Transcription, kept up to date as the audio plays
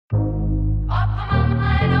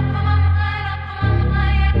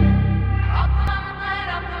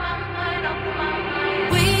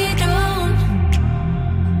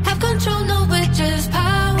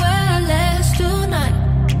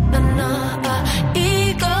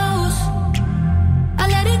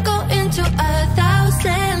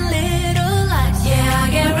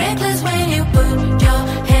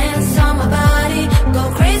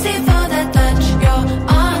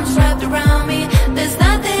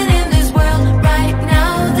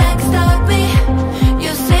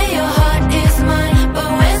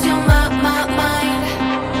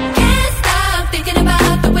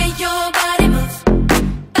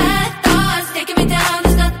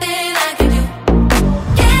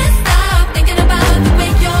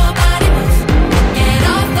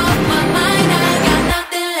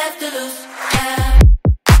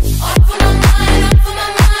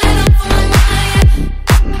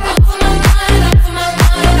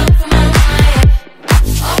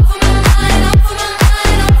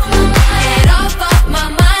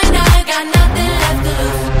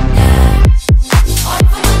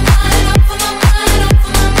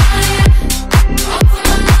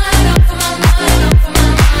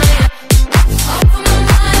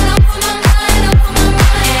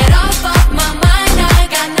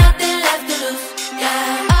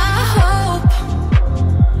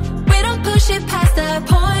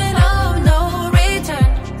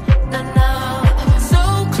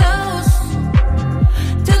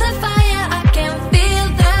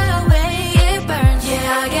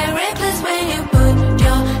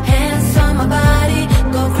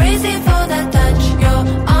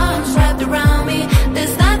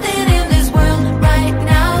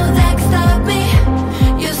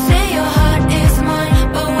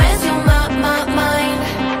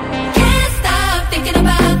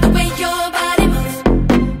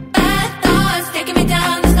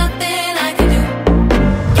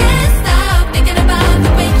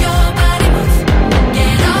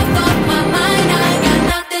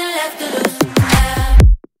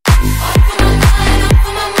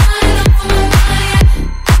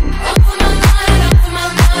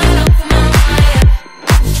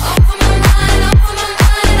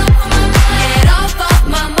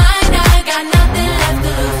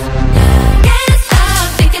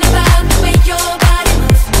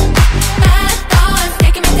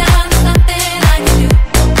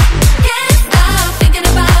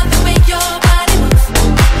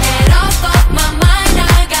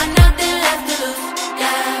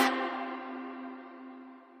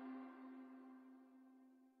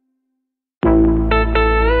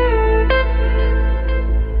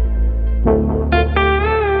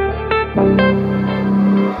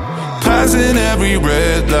Passing every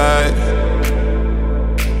red light,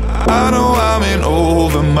 I know I'm in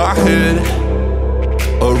over my head,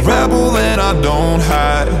 a rebel and I don't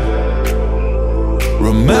hide.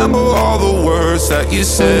 Remember all the words that you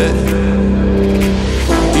said.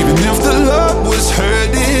 Even if the love was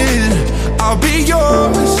hurting, I'll be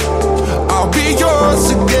yours, I'll be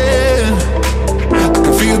yours again. I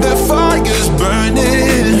can feel that fire's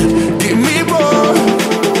burning, give me more.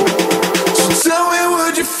 So tell me,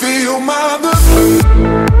 would you feel my love?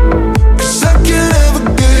 'Cause I can't ever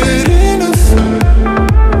get enough.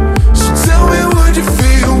 So tell me, would you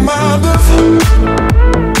feel my love?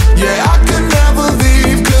 Yeah, I could never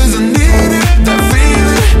leave 'cause I needed that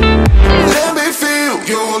feeling. Let me feel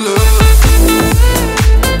your love.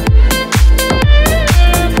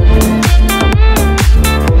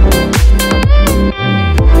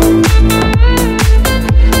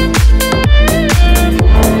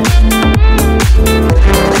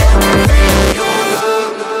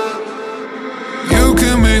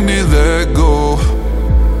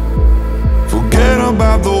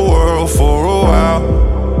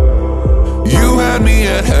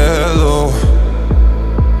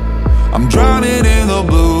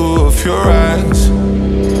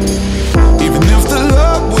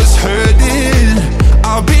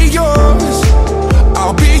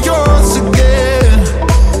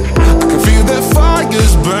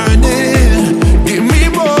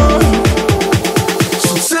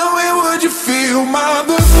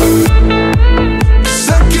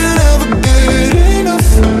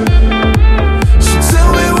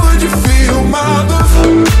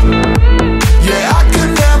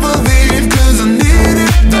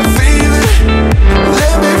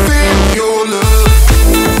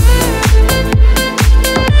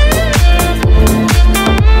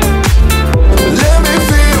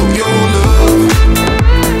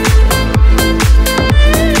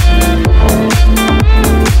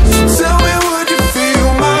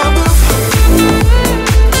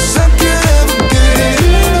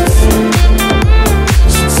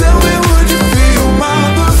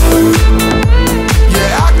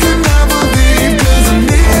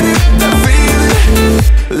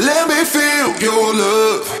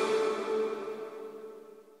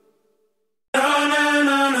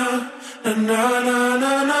 Last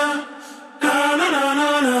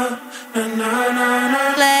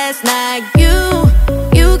night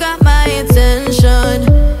you got my attention.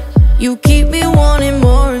 You keep me wanting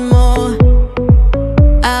more and more.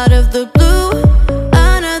 Out of the blue,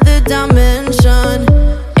 another dimension.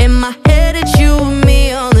 In my head it's you and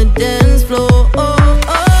me on the dance floor.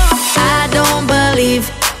 I don't believe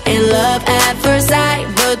in love at first sight,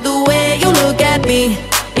 but the way you look at me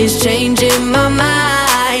is changing my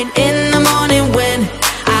mind. In the morning when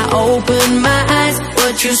I open my eyes,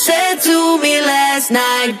 what you said to me last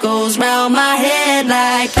night goes round my head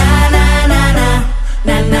like na na na na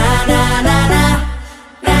na na na na na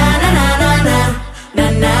na na na na na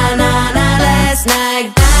na na na. Last night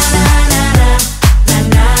na na na na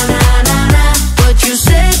na na na na. What you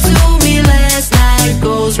said to me last night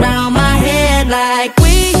goes round my head like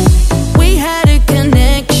we had a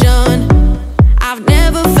connection. I've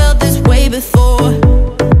never felt this way before.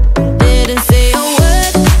 Didn't say a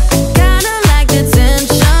word, kinda like the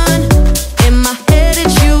tension. In my head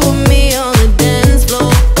it's you and me on the dance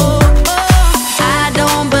floor. I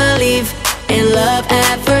don't believe in love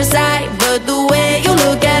at first sight, but the way you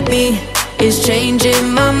look at me is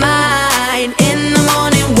changing my mind. In the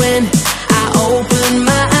morning when I open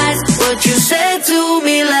my eyes, what you said to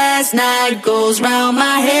me last night goes round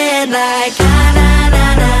my head like na na na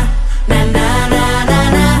na na na na na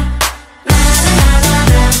na.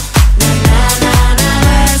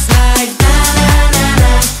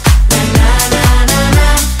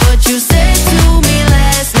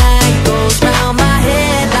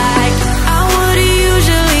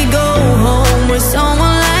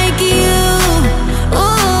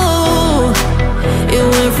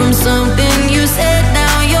 Something you said,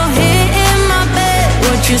 now you're here in my bed.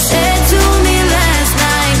 What you said to me last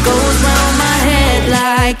night goes round my head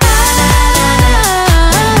like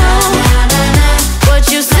what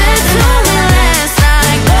you said to me last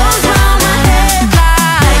night goes round my head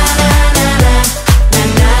like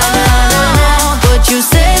what you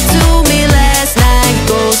said to me last night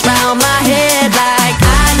goes round my head like.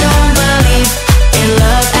 I don't believe in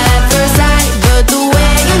love at first sight, but the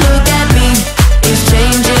way you look at me is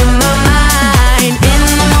changing my mind. In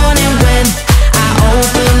the morning when I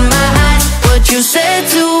open my eyes, what you said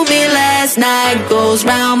to me last night goes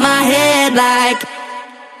round my head like.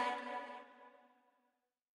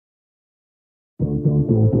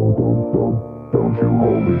 Don't you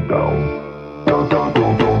hold me down.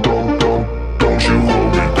 Don't you hold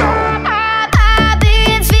me down. I've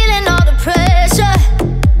been feeling all the pressure.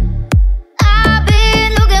 I've been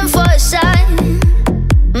looking for a sign.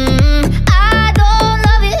 I don't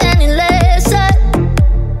love you any less.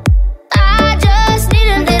 I just need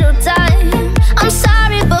a little time. I'm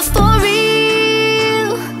sorry, but for real,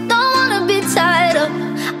 don't wanna be tied up.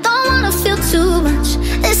 Don't wanna feel too much.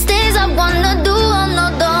 There's things I wanna do, oh no,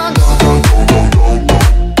 don't.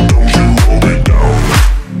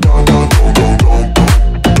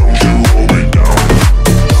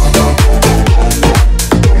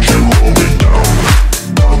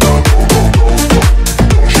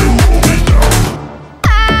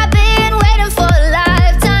 I've been waiting for a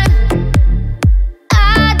lifetime.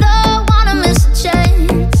 I don't wanna miss a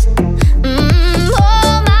chance.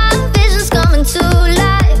 Oh, my vision's coming to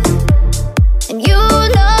life, and you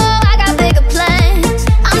know I got bigger plans.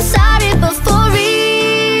 I'm sorry, but for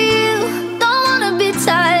real, don't wanna be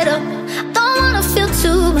tied up. Don't wanna feel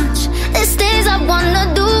too much. There's things I wanna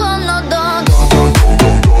do, oh no, don't.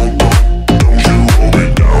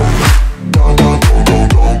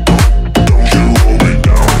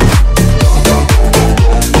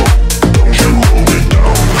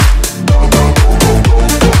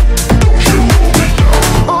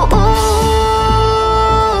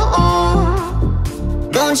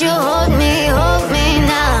 Don't you hold me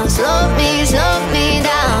now. Slow me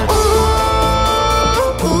down. Ooh,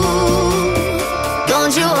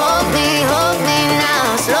 don't you hold me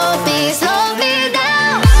now. Slow me down.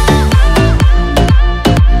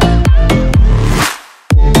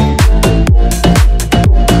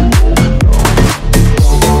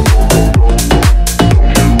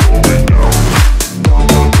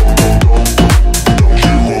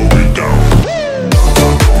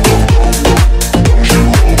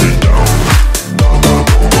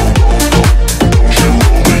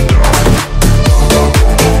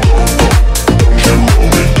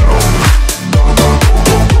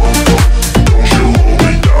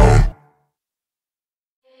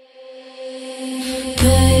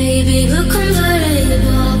 Baby, we're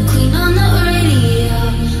convertible, clean on the radio.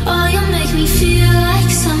 Oh, you make me feel like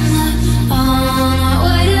summer. On our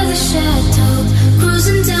way to the chateau,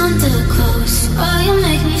 cruising down the coast. Oh, you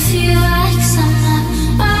make me feel like summer.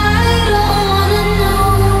 I don't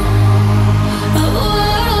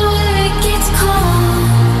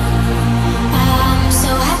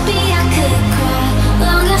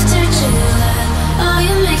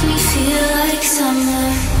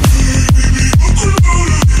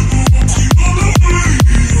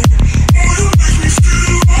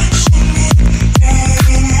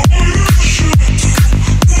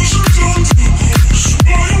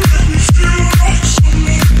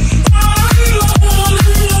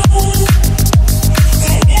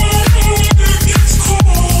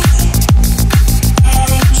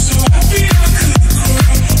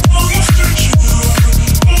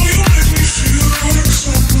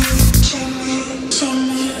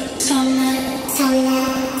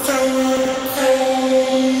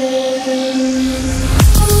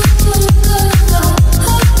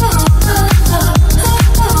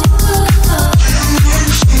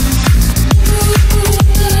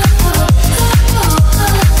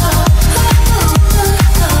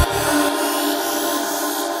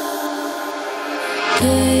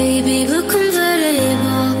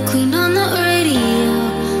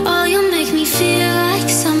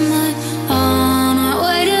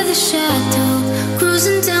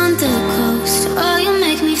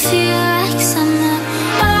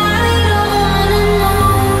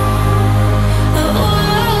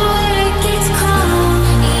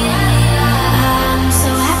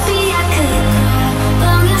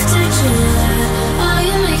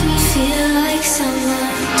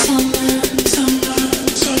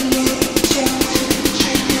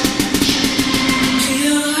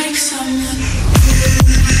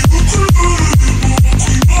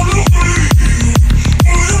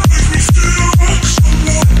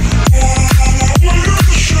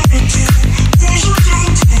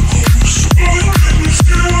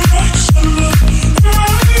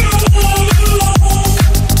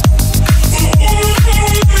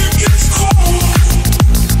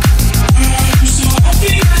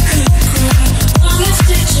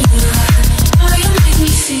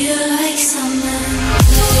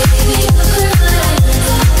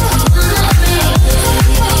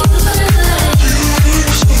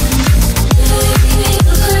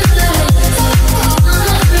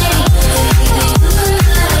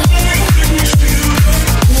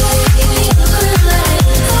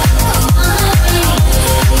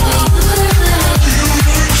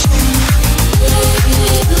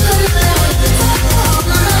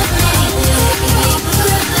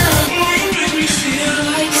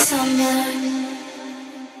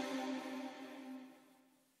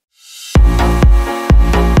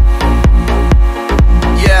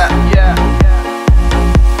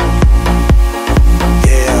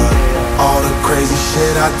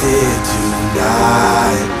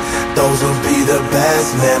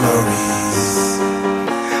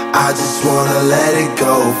I just wanna let it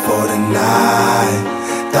go for the night.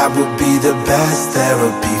 That would be the best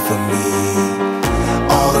therapy for me.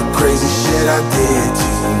 All the crazy shit I did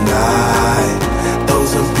tonight,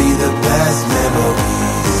 those would be the best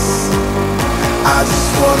memories. I just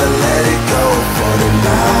wanna let it go for the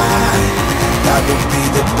night. That would be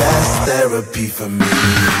the best therapy for me.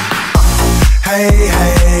 Hey,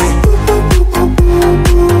 hey,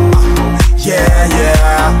 yeah,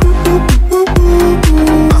 yeah.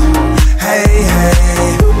 Hey,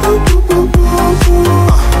 hey,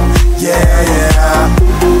 yeah, yeah.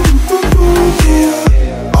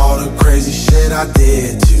 All the crazy shit I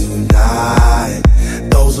did tonight,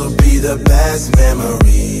 those will be the best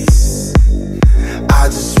memories. I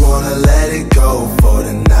just wanna let it go for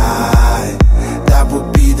the night. That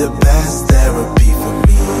would be the best therapy for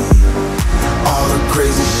me. All the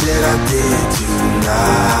crazy shit I did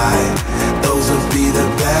tonight, those will be the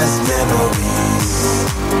best memories.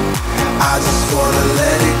 I just wanna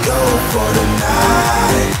let it go for the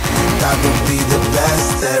night. That would be the best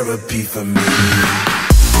therapy for me.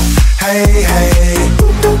 Hey, hey,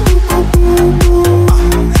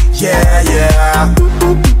 yeah, yeah.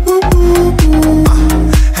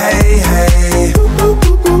 Hey, hey,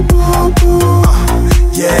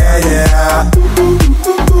 yeah, yeah.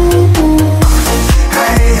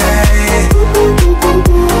 Hey, hey,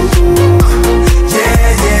 yeah,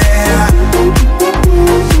 yeah.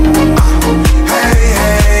 Hey,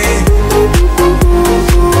 hey,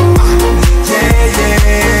 yeah, yeah.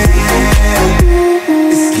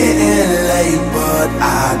 It's getting late, but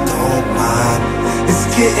I don't mind. It's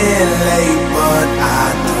getting late, but I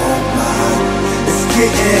don't mind. It's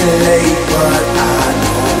getting late, but I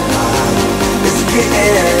don't mind. It's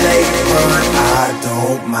getting late, but I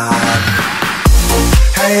don't mind.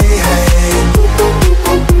 Hey, hey,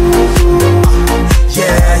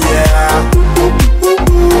 yeah, yeah.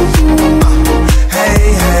 Hey,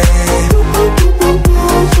 hey,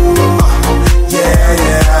 yeah,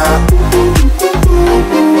 yeah.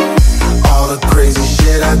 All the crazy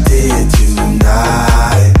shit I did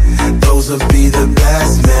tonight, those will be the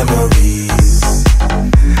best memories.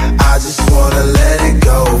 I just wanna let it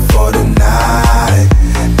go for the night.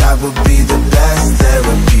 That would be the best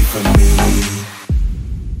therapy for me.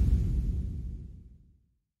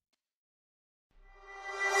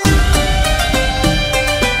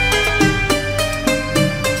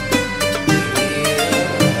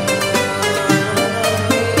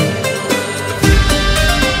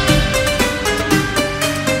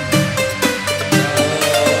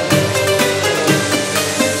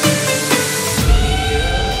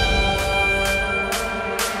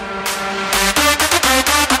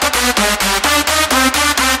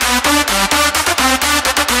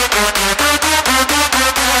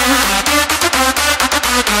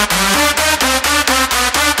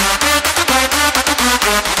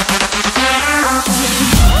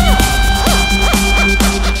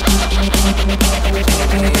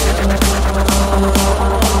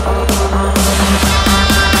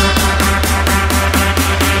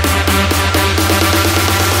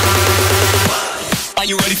 Are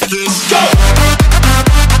you ready for this? Go!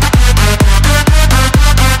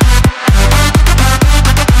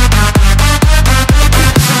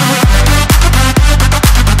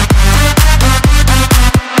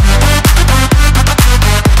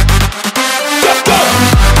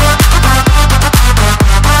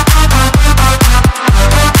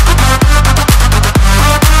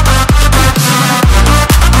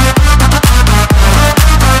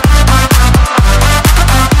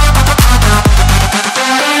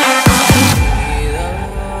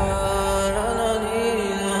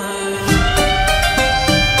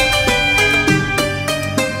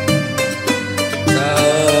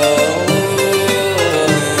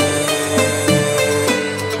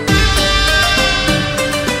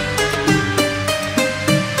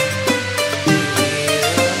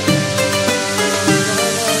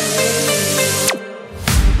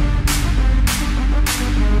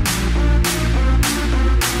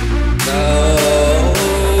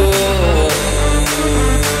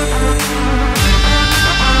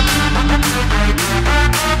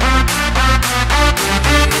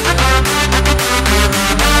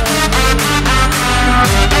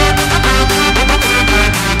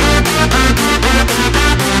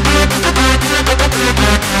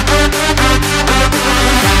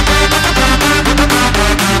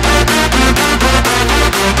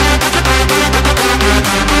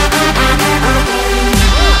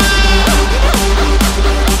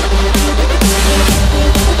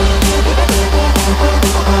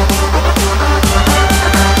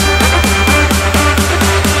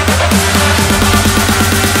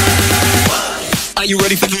 Are you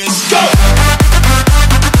ready for this?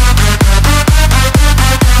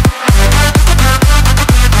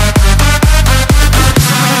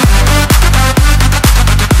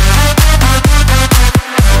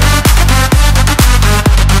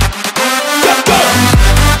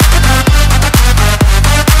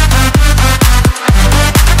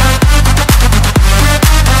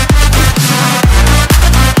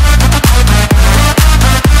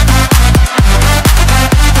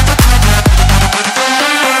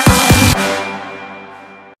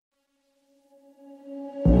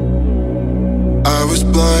 I was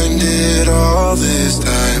blinded all this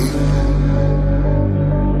time.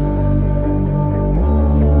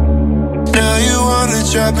 Now you wanna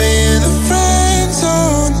trap me in the friend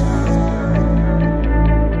zone,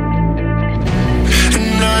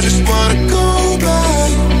 and I just wanna go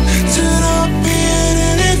back to not being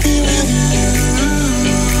anything with you.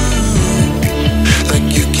 Like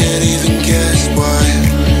you can't even guess why.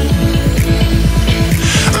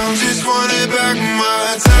 I'm just wanting back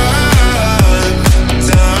my time.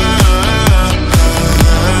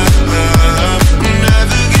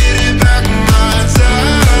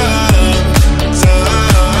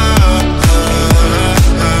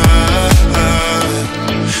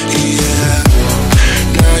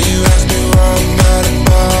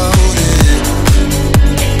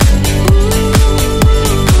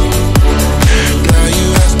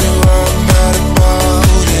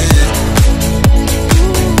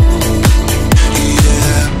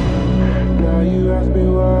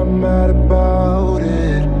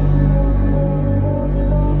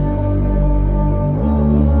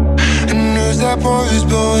 That boy is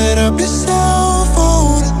blowing up your cell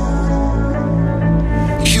phone.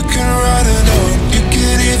 You can write a note, you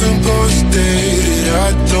can even post it.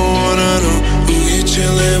 I don't wanna know who you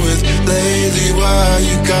chilling with lately. Why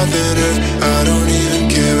you got that nerve? I don't even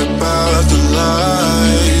care about the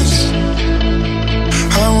lies.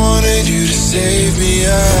 I wanted you to save me. I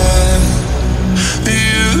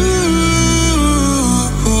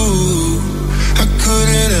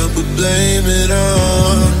couldn't help but blame it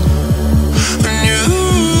on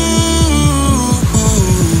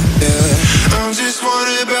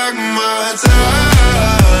back my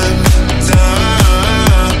time,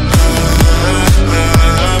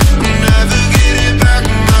 never getting back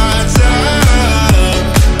my time,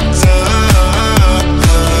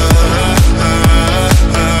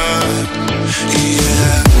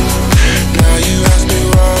 yeah. Now you ask me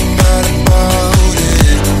why I'm mad about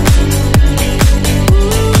it.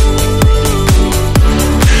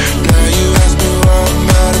 Now you ask me why I'm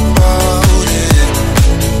mad about it.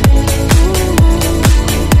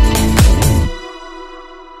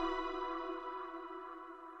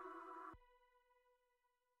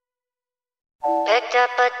 Picked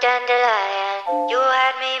up a dandelion, you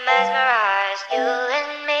had me mesmerized, you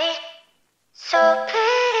and me, so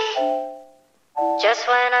pretty. Just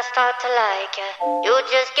when I start to like you, you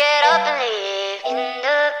just get up and leave in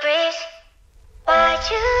the breeze. Why'd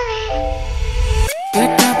you leave?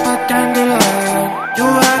 Picked up a dandelion, you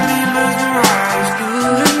had me mesmerized, you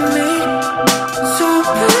and me, so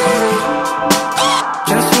pretty.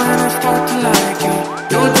 Just when I start to like you,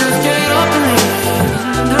 you just get up and leave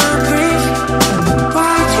in the breeze.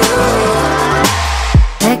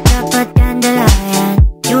 Picked up a dandelion,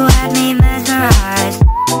 you had me mesmerized,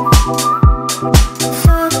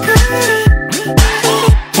 so pretty.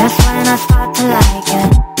 Just when I start to like you,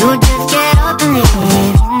 you just get up and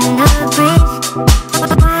leave in the breeze.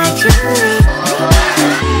 Why'd you leave?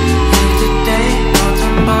 Today or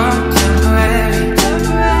tomorrow, temporary.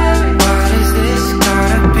 Why does this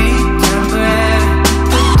gotta be temporary?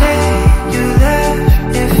 The day you left,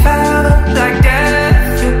 it felt like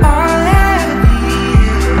death. You're all I need.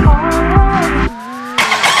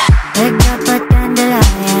 Picked up a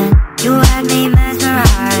dandelion, you had me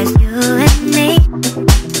mesmerized, you and me,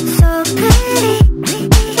 so pretty.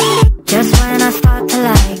 Just when I start to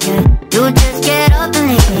like you, you just get up and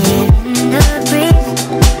leave in the breeze.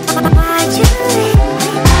 Why'd you leave?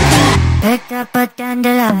 Picked up a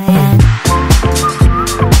dandelion.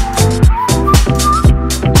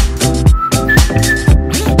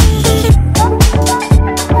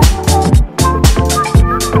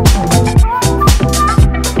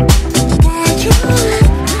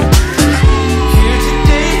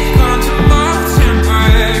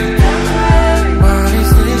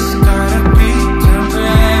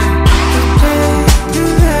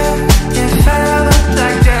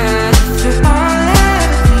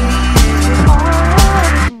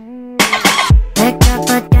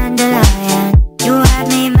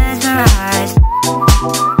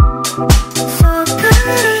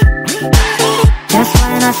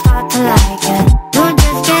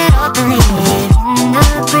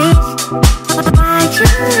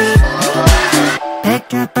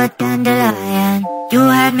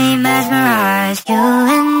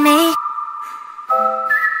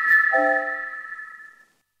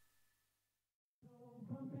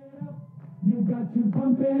 You got to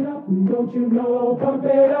pump it up, don't you know? Pump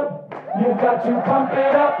it up. You got to pump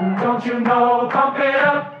it up, don't you know? Pump it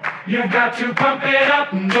up. You got to pump it up,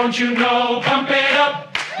 don't you know? Pump it up.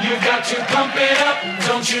 You got to pump it up,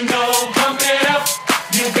 don't you know? Pump it up.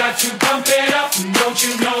 You got to pump it up, don't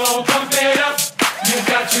you know? Pump it up. You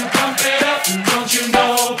got to pump it up, don't you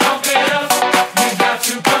know? Pump it up. You got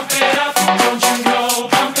to pump it up, don't you know?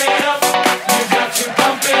 Pump it up. You got to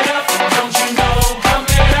pump it up, don't you know? Pump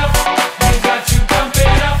it up. You got to pump it up, don't you know? Pump it up. You got to pump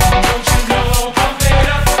it up, don't you know? Pump it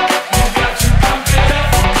up. You got to pump it up,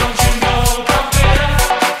 don't you know? Pump it up.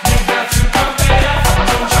 You got to pump it up,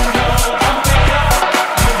 don't you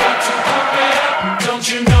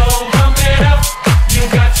know? Pump it up. You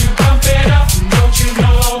got to pump it up, don't you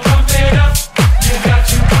know? Pump it up. You got to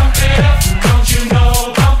pump it up, don't you know? Pump it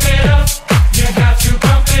up. You got to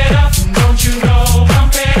pump it up, don't you know?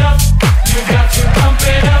 Pump it up. You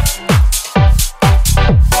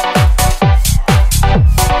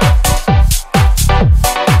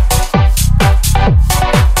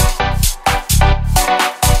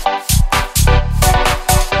to pump it up. Don't you know?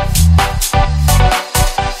 Pump it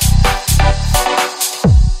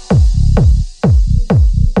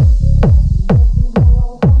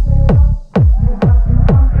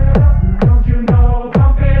up.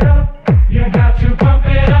 You got to pump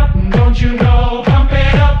it up, don't you know? Pump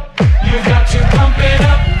it up. You got to pump it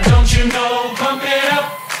up, don't you know? Pump it up.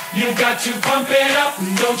 You got to pump it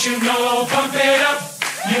up, don't you know? Pump it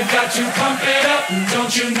up. You got to pump it up,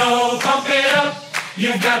 don't you know? Pump it up.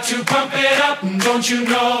 You got to pump it up, don't you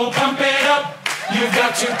know? Pump it up. You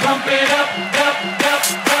got to pump it up, up, up,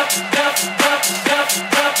 up, up, up, up,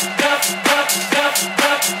 up, up,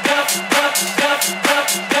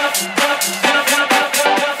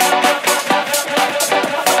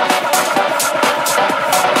 up,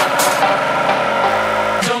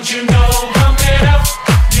 don't you know? Pump it up.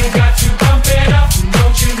 You got to pump it up,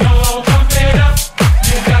 don't you know? Pump it up.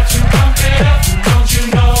 You got to pump it up, don't you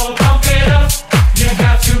know? Pump it up. You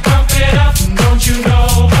got to pump it up, don't you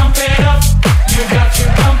know? Pump it up. You got to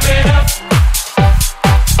pump it up.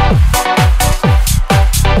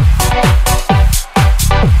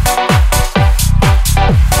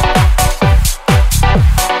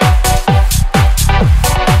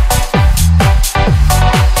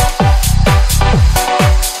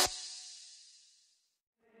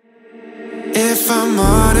 If I'm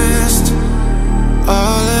honest,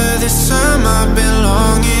 all of this time I've been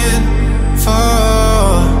longing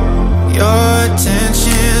for your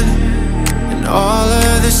attention and all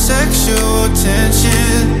of the sexual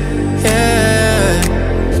tension, yeah.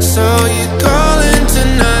 So you're calling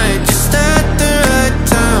tonight just at the right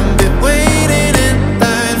time. Been waiting in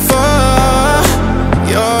line for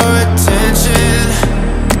your attention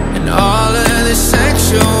and all of the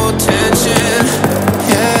sexual tension,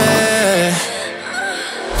 yeah.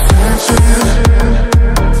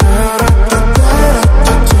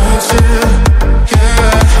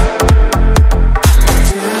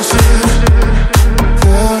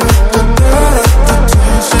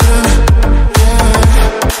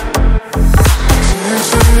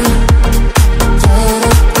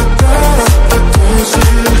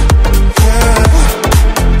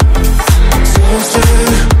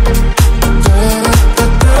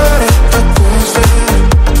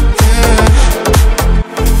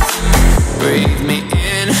 Breathe me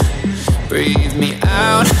in, breathe me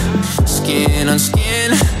out, skin on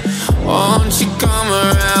skin. Won't you come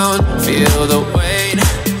around? Feel the weight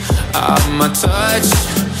of my touch.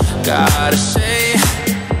 Gotta say,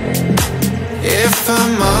 if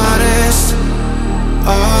I'm honest,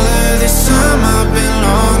 all of this time I've been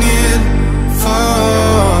longing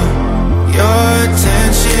for your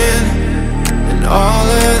attention and all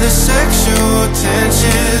of the sexual tension.